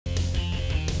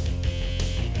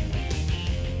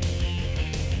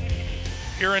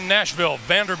here in Nashville.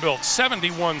 Vanderbilt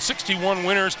 71-61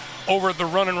 winners over the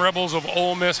running Rebels of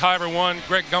Ole Miss. Hi everyone,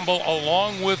 Greg Gumbel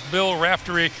along with Bill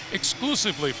Raftery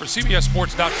exclusively for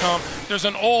CBSSports.com. There's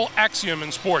an old axiom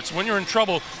in sports. When you're in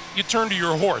trouble, you turn to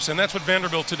your horse, and that's what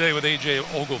Vanderbilt today with A.J.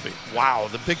 Ogilvy. Wow,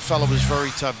 the big fella was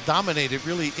very tough. Dominated,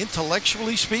 really,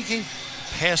 intellectually speaking.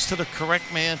 Passed to the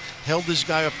correct man, held this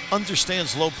guy up,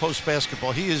 understands low post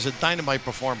basketball. He is a dynamite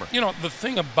performer. You know, the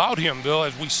thing about him, Bill,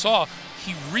 as we saw,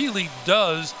 he really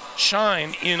does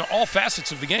shine in all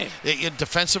facets of the game.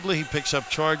 Defensively, he picks up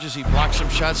charges, he blocks some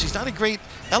shots. He's not a great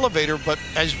elevator, but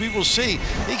as we will see,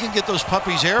 he can get those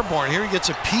puppies airborne. Here he gets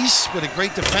a piece with a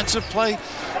great defensive play.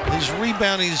 His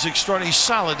rebounding is extraordinary. He's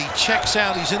solid. He checks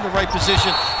out. He's in the right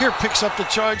position. Here, picks up the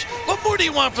charge. What more do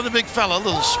you want from the big fella? A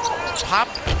little pop,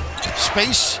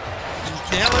 space,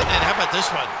 nail it, and how about this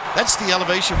one? That's the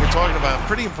elevation we're talking about.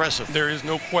 Pretty impressive. There is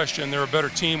no question they're a better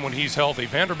team when he's healthy.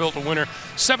 Vanderbilt a winner,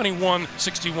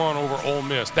 71-61 over Ole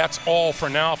Miss. That's all for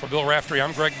now. For Bill Raftery,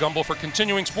 I'm Greg Gumbel. For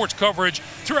continuing sports coverage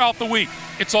throughout the week,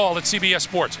 it's all at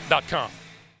CBSSports.com.